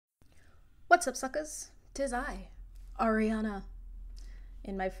What's up, suckers? Tis I, Ariana,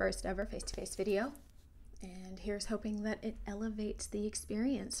 in my first ever face-to-face video, and here's hoping that it elevates the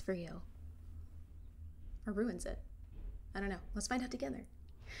experience for you. Or ruins it. I don't know. Let's find out together.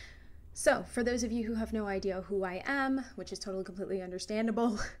 So, for those of you who have no idea who I am, which is totally completely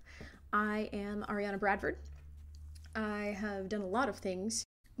understandable, I am Ariana Bradford. I have done a lot of things,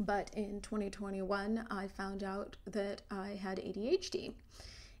 but in 2021, I found out that I had ADHD.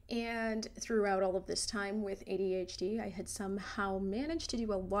 And throughout all of this time with ADHD, I had somehow managed to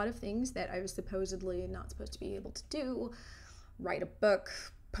do a lot of things that I was supposedly not supposed to be able to do. Write a book,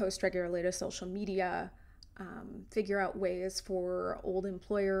 post regularly to social media, figure out ways for old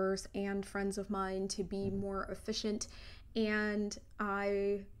employers and friends of mine to be more efficient. And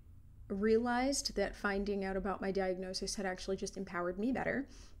I realized that finding out about my diagnosis had actually just empowered me better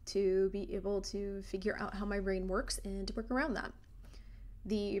to be able to figure out how my brain works and to work around that.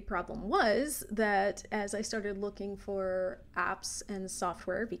 The problem was that as I started looking for apps and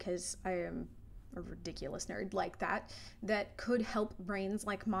software, because I am a ridiculous nerd like that, that could help brains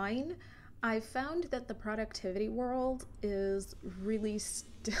like mine, I found that the productivity world is really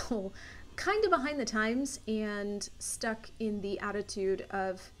still kind of behind the times and stuck in the attitude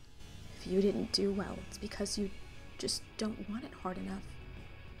of, if you didn't do well, it's because you just don't want it hard enough.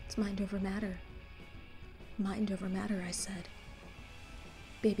 It's mind over matter. Mind over matter, I said.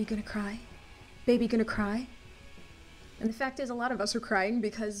 Baby gonna cry? Baby gonna cry? And the fact is, a lot of us are crying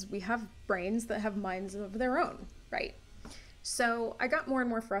because we have brains that have minds of their own, right? So I got more and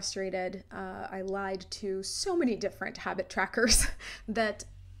more frustrated. I lied to so many different habit trackers that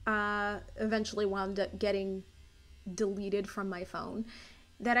eventually wound up getting deleted from my phone,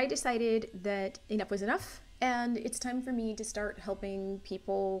 that I decided that enough was enough, and it's time for me to start helping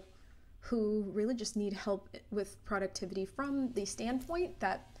people who really just need help with productivity from the standpoint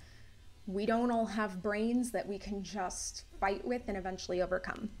that we don't all have brains that we can just fight with and eventually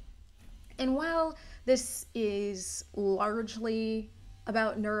overcome. And while this is largely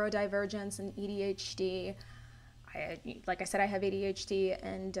about neurodivergence and ADHD, like I said, I have ADHD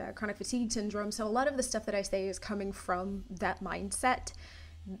and chronic fatigue syndrome, so a lot of the stuff that I say is coming from that mindset.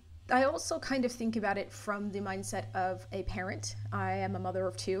 I also kind of think about it from the mindset of a parent. I am a mother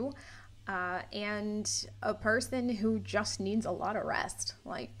of two. And a person who just needs a lot of rest.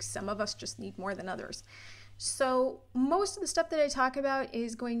 Like, some of us just need more than others. So most of the stuff that I talk about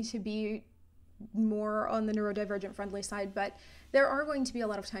is going to be more on the neurodivergent friendly side, but there are going to be a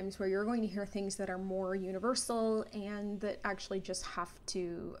lot of times where you're going to hear things that are more universal and that actually just have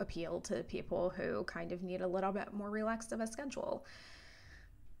to appeal to people who kind of need a little bit more relaxed of a schedule.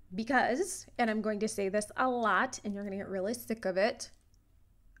 Because, and I'm going to say this a lot, and you're going to get really sick of it,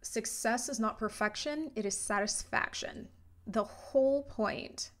 success is not perfection, it is satisfaction. The whole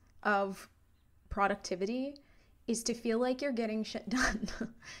point of productivity is to feel like you're getting shit done.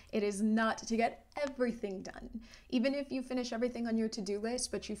 It is not to get everything done. Even if you finish everything on your to-do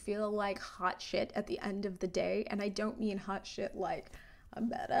list, but you feel like hot shit at the end of the day, and I don't mean hot shit like I'm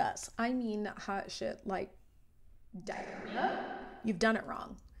badass. I mean hot shit like diarrhea. You've done it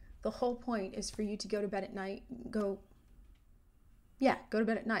wrong. The whole point is for you to go to bed at night, go to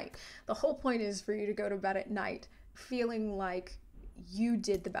bed at night. The whole point is for you to go to bed at night feeling like you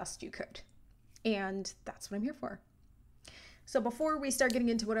did the best you could. And that's what I'm here for. So before we start getting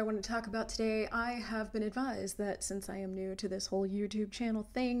into what I want to talk about today, I have been advised that since I am new to this whole YouTube channel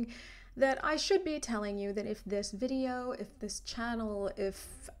thing, that I should be telling you that if this video, if this channel,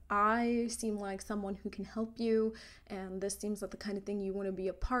 if I seem like someone who can help you, and this seems like the kind of thing you want to be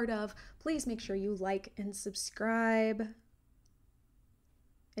a part of, please make sure you like and subscribe.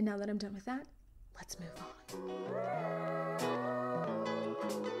 And now that I'm done with that, let's move on.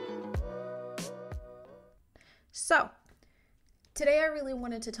 So, today I really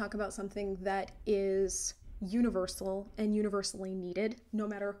wanted to talk about something that is universal and universally needed, no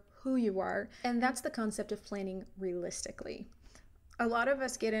matter who you are, and that's the concept of planning realistically. A lot of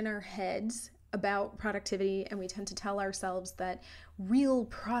us get in our heads about productivity, and we tend to tell ourselves that real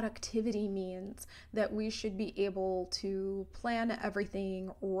productivity means that we should be able to plan everything,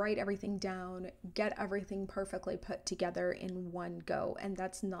 write everything down, get everything perfectly put together in one go, and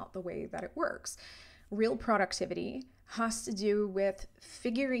that's not the way that it works. Real productivity has to do with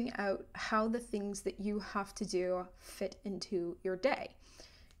figuring out how the things that you have to do fit into your day.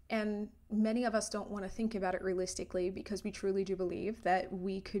 And many of us don't want to think about it realistically because we truly do believe that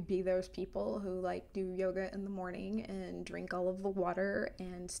we could be those people who like do yoga in the morning and drink all of the water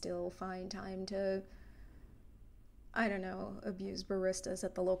and still find time to, I don't know, abuse baristas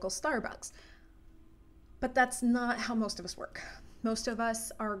at the local Starbucks. But that's not how most of us work. Most of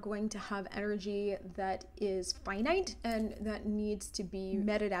us are going to have energy that is finite and that needs to be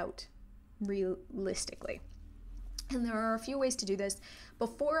meted out realistically. And there are a few ways to do this.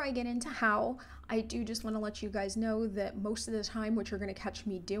 Before I get into how, I do just want to let you guys know that most of the time what you're going to catch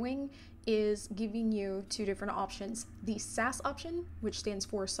me doing is giving you two different options. The SaaS option, which stands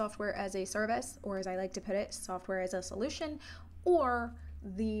for software as a service, or as I like to put it, software as a solution, or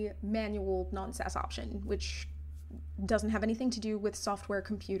the manual non-SaaS option, which doesn't have anything to do with software,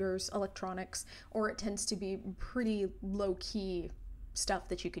 computers, electronics, or it tends to be pretty low-key stuff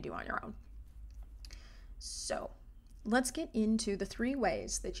that you could do on your own. So let's get into the 3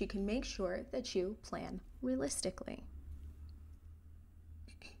 ways that you can make sure that you plan realistically.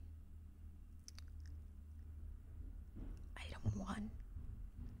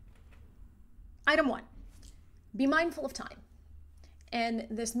 Item 1, be mindful of time. And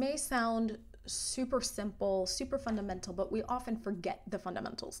this may sound super simple, super fundamental, but we often forget the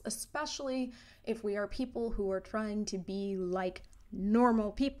fundamentals, especially if we are people who are trying to be like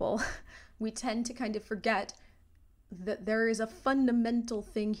normal people. We tend to kind of forget that there is a fundamental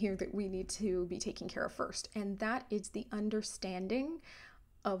thing here that we need to be taking care of first, and that is the understanding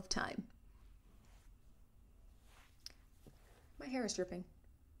of time. My hair is dripping.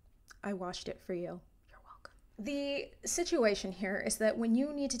 I washed it for you. You're welcome. The situation here is that when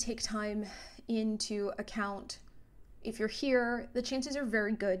you need to take time into account, if you're here, the chances are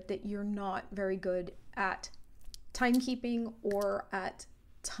very good that you're not very good at timekeeping or at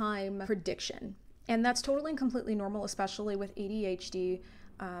time prediction. And that's totally and completely normal, especially with ADHD.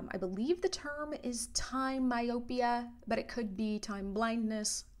 I believe the term is time myopia, but it could be time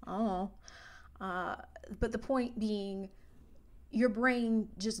blindness. Oh, but the point being, your brain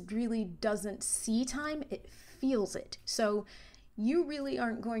just really doesn't see time, it feels it. So you really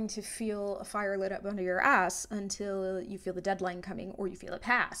aren't going to feel a fire lit up under your ass until you feel the deadline coming, or you feel it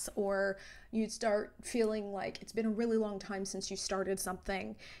pass, or you start feeling like it's been a really long time since you started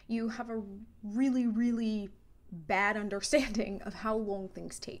something. You have a really, really bad understanding of how long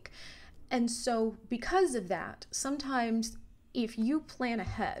things take. And so because of that, sometimes if you plan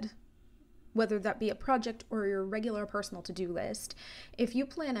ahead, whether that be a project or your regular personal to-do list, if you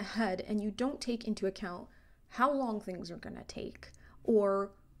plan ahead and you don't take into account how long things are going to take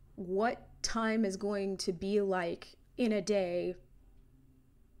or what time is going to be like in a day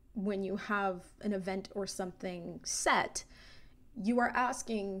when you have an event or something set, you are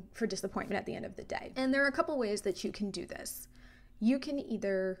asking for disappointment at the end of the day. And there are a couple ways that you can do this. You can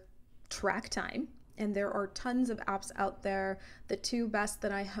either track time, and there are tons of apps out there. The 2 best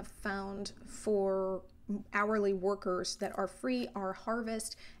that I have found for hourly workers that are free are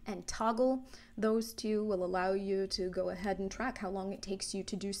Harvest and Toggle. Those 2 will allow you to go ahead and track how long it takes you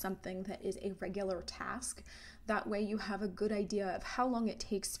to do something that is a regular task. That way you have a good idea of how long it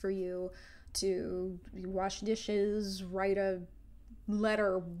takes for you to wash dishes, write a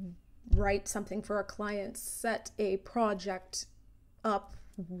letter, write something for a client, set a project up,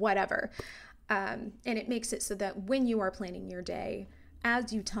 whatever. And it makes it so that when you are planning your day,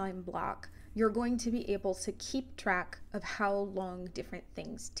 as you time block, you're going to be able to keep track of how long different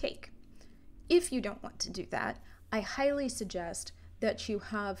things take. If you don't want to do that, I highly suggest that you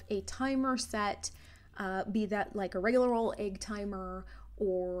have a timer set, be that like a regular old egg timer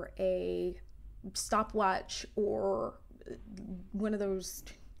or a stopwatch or one of those,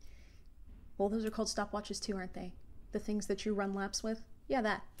 well, those are called stopwatches too, aren't they? The things that you run laps with? Yeah,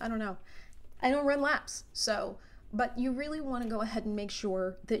 that. I don't know. I don't run laps, so, but you really want to go ahead and make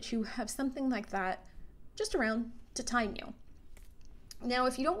sure that you have something like that just around to time you. Now,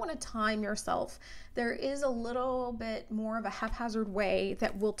 if you don't want to time yourself, there is a little bit more of a haphazard way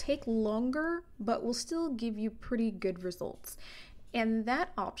that will take longer, but will still give you pretty good results. And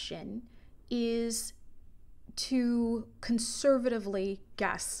that option is to conservatively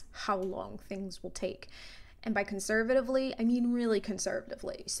guess how long things will take. And by conservatively, I mean really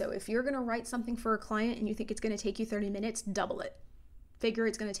conservatively. So if you're going to write something for a client and you think it's going to take you 30 minutes, double it. Figure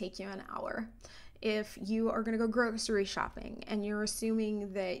it's going to take you an hour. If you are going to go grocery shopping and you're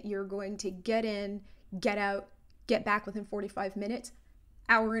assuming that you're going to get in, get out, get back within 45 minutes,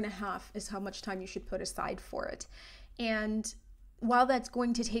 hour and a half is how much time you should put aside for it. And while that's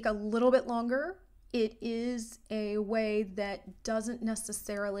going to take a little bit longer, it is a way that doesn't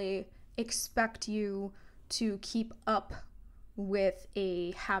necessarily expect you to keep up with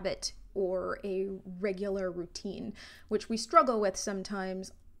a habit or a regular routine, which we struggle with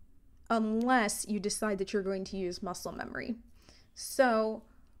sometimes unless you decide that you're going to use muscle memory. So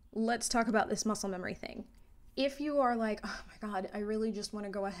let's talk about this muscle memory thing. if you are like, oh my God, I really just want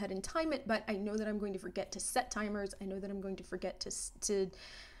to go ahead and time it, but I know that I'm going to forget to set timers. I know that I'm going to forget to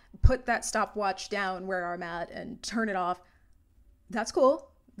put that stopwatch down where I'm at and turn it off. That's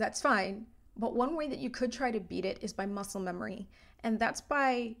cool. That's fine. But one way that you could try to beat it is by muscle memory. And that's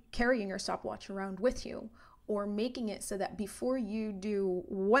by carrying your stopwatch around with you, or making it so that before you do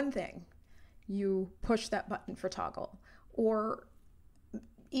one thing, you push that button for toggle. Or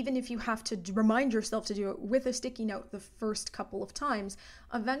even if you have to remind yourself to do it with a sticky note the first couple of times,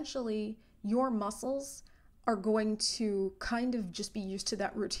 eventually your muscles are going to kind of just be used to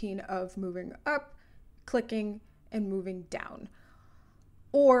that routine of moving up, clicking, and moving down.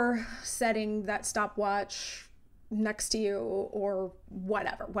 Or setting that stopwatch next to you, or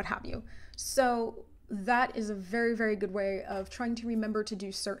whatever, what have you. So that is a very, very good way of trying to remember to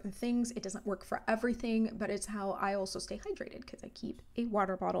do certain things. It doesn't work for everything, but it's how I also stay hydrated, because I keep a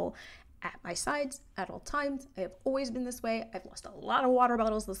water bottle at my sides at all times. I have always been this way. I've lost a lot of water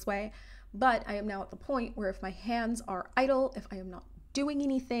bottles this way, but I am now at the point where if my hands are idle, if I am not doing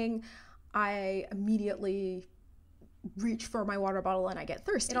anything, I immediately reach for my water bottle and I get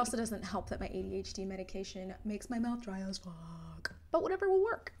thirsty. It also doesn't help that my ADHD medication makes my mouth dry as fuck, but whatever will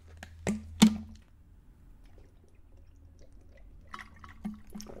work.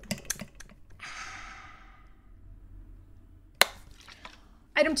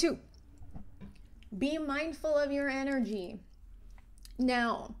 Item 2, be mindful of your energy.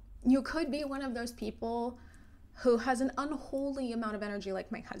 Now, you could be one of those people who has an unholy amount of energy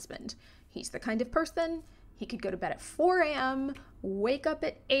like my husband. He's the kind of person, he could go to bed at 4 a.m., wake up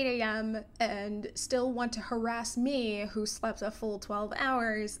at 8 a.m., and still want to harass me, who slept a full 12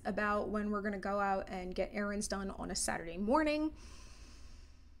 hours, about when we're going to go out and get errands done on a Saturday morning.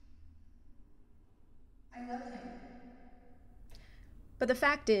 I love him. But the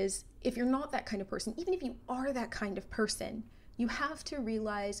fact is, if you're not that kind of person, even if you are that kind of person, you have to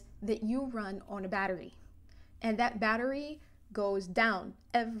realize that you run on a battery. And that battery goes down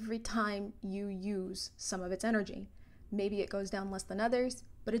every time you use some of its energy. Maybe it goes down less than others,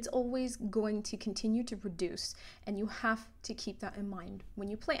 but it's always going to continue to reduce. And you have to keep that in mind when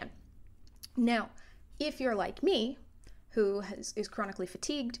you plan. Now, if you're like me, who is chronically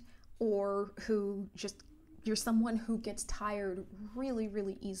fatigued, or who just you're someone who gets tired really,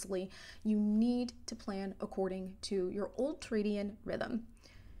 really easily, you need to plan according to your ultradian rhythm.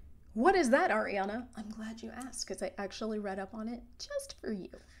 What is that, Ariana? I'm glad you asked, because I actually read up on it just for you.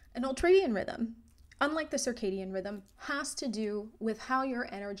 An ultradian rhythm, unlike the circadian rhythm, has to do with how your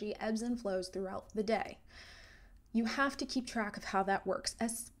energy ebbs and flows throughout the day. You have to keep track of how that works,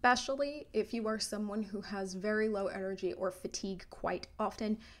 especially if you are someone who has very low energy or fatigue quite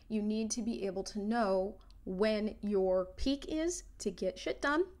often. You need to be able to know when your peak is to get shit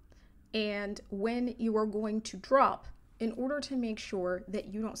done and when you are going to drop, in order to make sure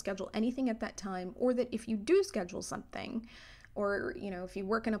that you don't schedule anything at that time, or that if you do schedule something, or if you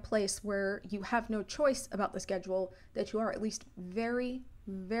work in a place where you have no choice about the schedule, that you are at least very,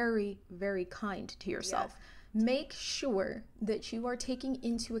 very, very kind to yourself. Yes. Make sure that you are taking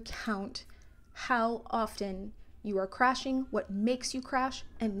into account how often you are crashing, what makes you crash,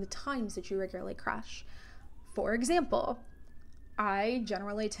 and the times that you regularly crash. For example, I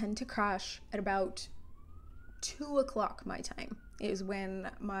generally tend to crash at about 2 o'clock my time, is when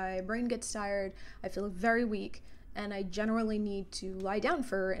my brain gets tired, I feel very weak, and I generally need to lie down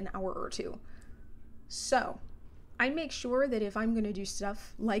for an hour or two. So I make sure that if I'm going to do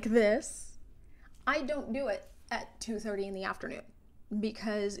stuff like this, I don't do it at 2:30 in the afternoon,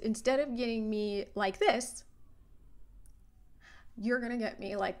 because instead of getting me like this, you're going to get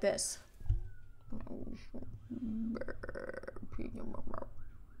me like this.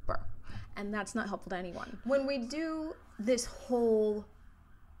 And that's not helpful to anyone. When we do this whole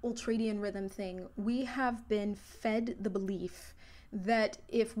ultradian rhythm thing, we have been fed the belief that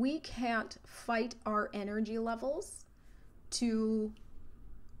if we can't fight our energy levels to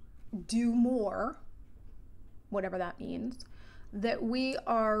do more, whatever that means, that we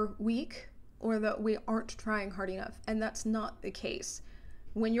are weak, or that we aren't trying hard enough. And that's not the case.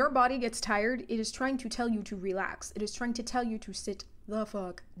 When your body gets tired, it is trying to tell you to relax. It is trying to tell you to sit the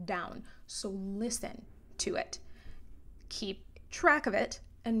fuck down. So listen to it. Keep track of it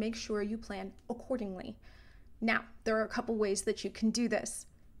and make sure you plan accordingly. Now, there are a couple ways that you can do this.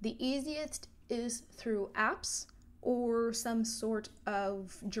 The easiest is through apps or some sort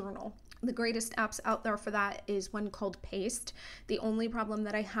of journal. The greatest apps out there for that is one called Paste. The only problem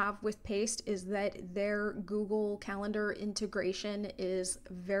that I have with Paste is that their Google Calendar integration is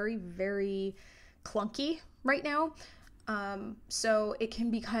very, very clunky right now. So it can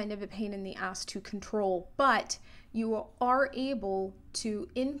be kind of a pain in the ass to control, but you are able to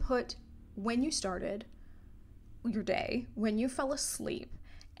input when you started your day, when you fell asleep,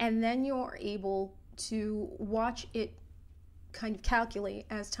 and then you're able to watch it kind of calculate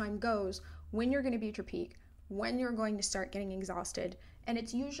as time goes when you're going to be at your peak, when you're going to start getting exhausted, and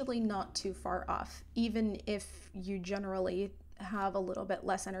it's usually not too far off, even if you generally have a little bit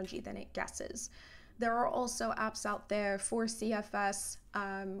less energy than it guesses. There are also apps out there for CFS.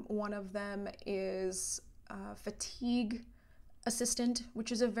 One of them is Fatigue Assistant,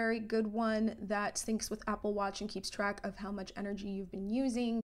 which is a very good one that syncs with Apple Watch and keeps track of how much energy you've been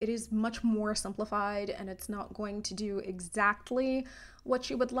using. It is much more simplified and it's not going to do exactly what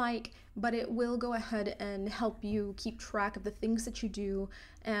you would like, but it will go ahead and help you keep track of the things that you do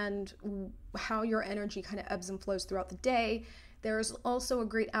and how your energy kind of ebbs and flows throughout the day. There's also a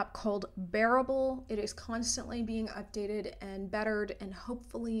great app called Bearable. It is constantly being updated and bettered, and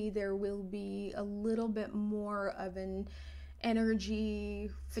hopefully there will be a little bit more of an energy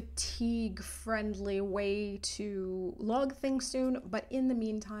fatigue friendly way to log things soon. But in the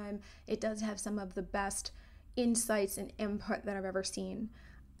meantime, it does have some of the best insights and input that I've ever seen.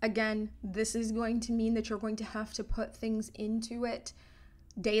 Again, this is going to mean that you're going to have to put things into it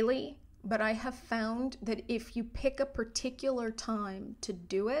daily. But I have found that if you pick a particular time to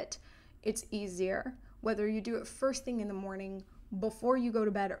do it, it's easier. Whether you do it first thing in the morning, before you go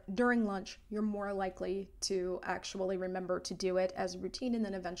to bed, or during lunch, you're more likely to actually remember to do it as a routine, and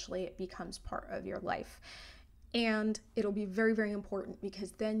then eventually it becomes part of your life. And it'll be very, very important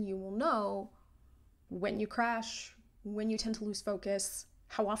because then you will know when you crash, when you tend to lose focus,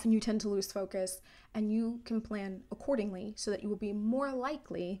 how often you tend to lose focus, and you can plan accordingly so that you will be more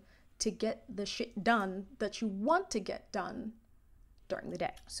likely to get the shit done that you want to get done during the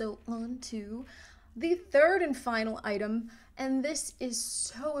day. So on to the third and final item, and this is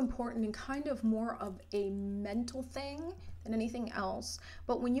so important and kind of more of a mental thing than anything else.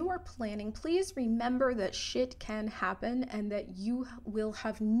 But when you are planning, please remember that shit can happen and that you will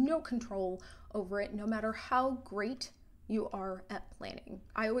have no control over it, no matter how great you are at planning.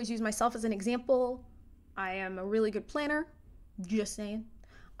 I always use myself as an example. I am a really good planner, just saying.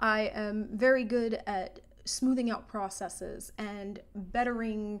 I am very good at smoothing out processes and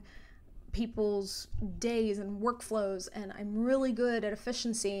bettering people's days and workflows, and I'm really good at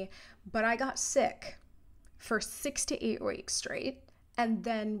efficiency, but I got sick for 6 to 8 weeks straight and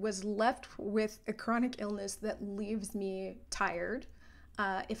then was left with a chronic illness that leaves me tired,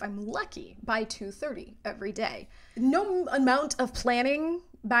 if I'm lucky, by 2:30 every day. No amount of planning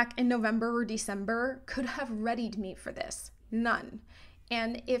back in November or December could have readied me for this. None.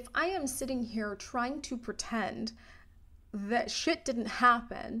 And if I am sitting here trying to pretend that shit didn't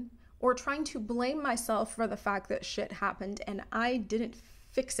happen, or trying to blame myself for the fact that shit happened and I didn't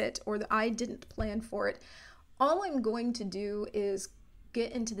fix it or that I didn't plan for it, all I'm going to do is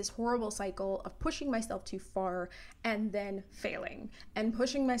get into this horrible cycle of pushing myself too far and then failing, and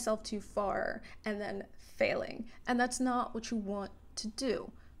pushing myself too far and then failing. And that's not what you want to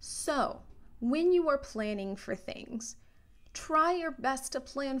do. So when you are planning for things, try your best to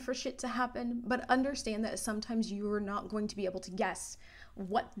plan for shit to happen, but understand that sometimes you're not going to be able to guess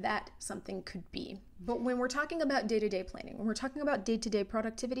what that something could be. But when we're talking about day-to-day planning, when we're talking about day-to-day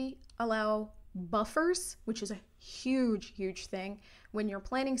productivity, allow buffers, which is a huge, huge thing. When you're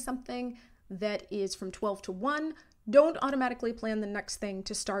planning something that is from 12 to 1, don't automatically plan the next thing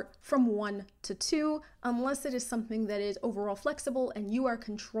to start from 1 to 2, unless it is something that is overall flexible and you are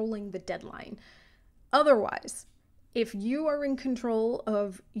controlling the deadline. Otherwise, if you are in control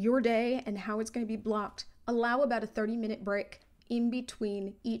of your day and how it's going to be blocked, allow about a 30-minute break in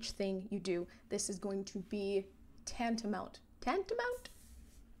between each thing you do. This is going to be tantamount.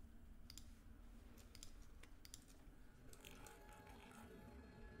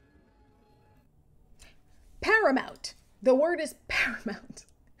 Paramount. The word is paramount.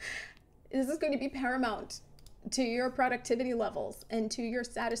 This is going to be paramount to your productivity levels and to your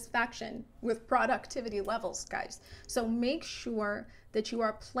satisfaction with productivity levels, guys. So make sure that you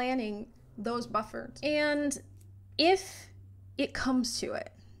are planning those buffers. And if it comes to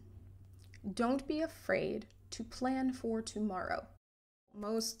it, don't be afraid to plan for tomorrow.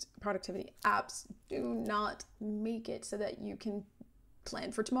 Most productivity apps do not make it so that you can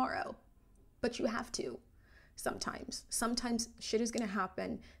plan for tomorrow, but you have to. Sometimes shit is going to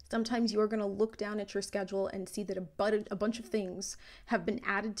happen. Sometimes you're going to look down at your schedule and see that a bunch of things have been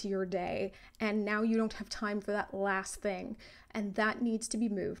added to your day, and now you don't have time for that last thing, and that needs to be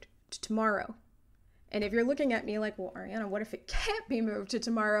moved to tomorrow. And if you're looking at me like, well, Ariana, what if it can't be moved to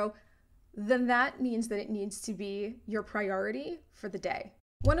tomorrow? then that means that it needs to be your priority for the day.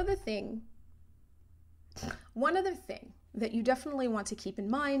 One other thing that you definitely want to keep in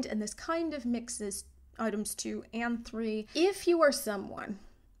mind, and this kind of mixes items 2 and 3, if you are someone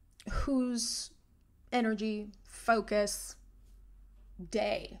whose energy, focus,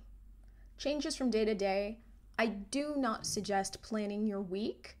 day changes from day to day, I do not suggest planning your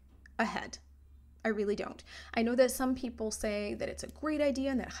week ahead. I really don't. I know that some people say that it's a great idea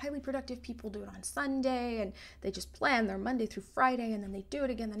and that highly productive people do it on Sunday and they just plan their Monday through Friday and then they do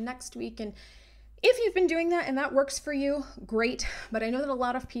it again the next week. And if you've been doing that and that works for you, great. But I know that a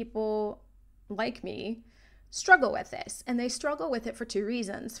lot of people like me struggle with this, and they struggle with it for 2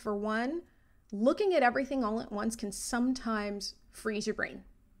 reasons. For one, looking at everything all at once can sometimes freeze your brain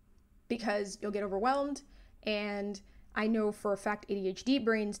because you'll get overwhelmed. And I know for a fact ADHD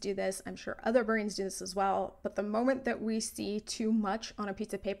brains do this. I'm sure other brains do this as well. But the moment that we see too much on a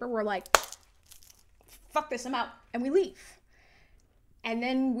piece of paper, we're like, fuck this, I'm out. And we leave. And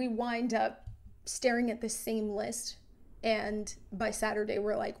then we wind up staring at the same list. And by Saturday,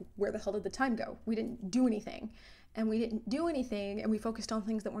 we're like, where the hell did the time go? We didn't do anything. And we didn't do anything. And we focused on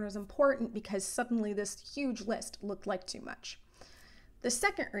things that weren't as important because suddenly this huge list looked like too much. The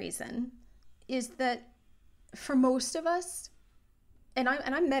second reason is that for most of us, and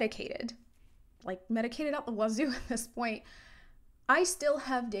I'm medicated, like medicated out the wazoo at this point, I still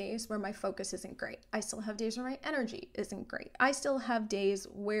have days where my focus isn't great. I still have days where my energy isn't great. I still have days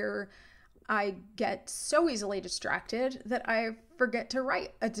where I get so easily distracted that I forget to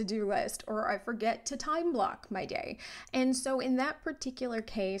write a to-do list or I forget to time block my day. And so in that particular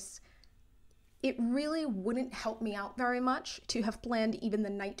case, it really wouldn't help me out very much to have planned even the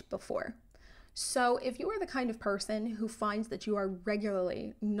night before. So if you are the kind of person who finds that you are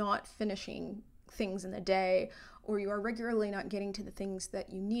regularly not finishing things in the day, or you are regularly not getting to the things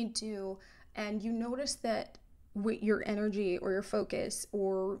that you need to, and you notice that your energy or your focus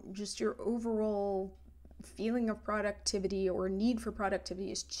or just your overall feeling of productivity or need for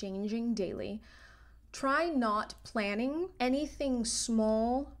productivity is changing daily, try not planning anything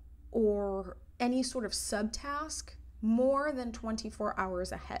small or any sort of subtask more than 24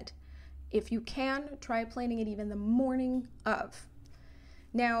 hours ahead. If you can, try planning it even the morning of.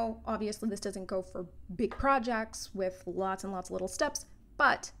 Now, obviously, this doesn't go for big projects with lots and lots of little steps,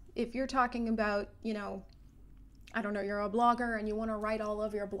 but if you're talking about, I don't know, you're a blogger and you want to write all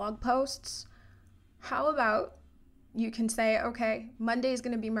of your blog posts, how about you can say, okay, Monday is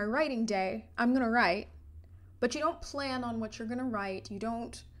going to be my writing day. I'm going to write, but you don't plan on what you're going to write. You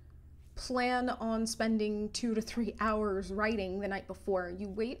don't plan on spending 2 to 3 hours writing the night before. You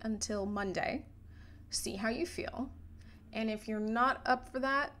wait until Monday, see how you feel. And if you're not up for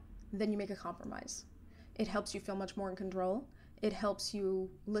that, then you make a compromise. It helps you feel much more in control. It helps you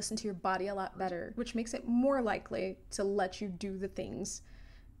listen to your body a lot better, which makes it more likely to let you do the things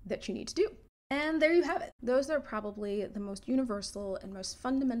that you need to do. And there you have it. Those are probably the most universal and most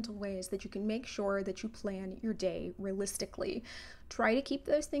fundamental ways that you can make sure that you plan your day realistically. Try to keep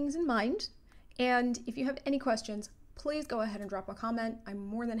those things in mind. And if you have any questions, please go ahead and drop a comment. I'm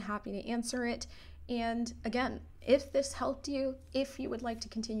more than happy to answer it. And again, if this helped you, if you would like to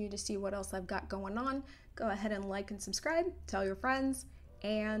continue to see what else I've got going on, go ahead and like and subscribe, tell your friends,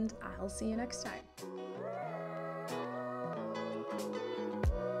 and I'll see you next time.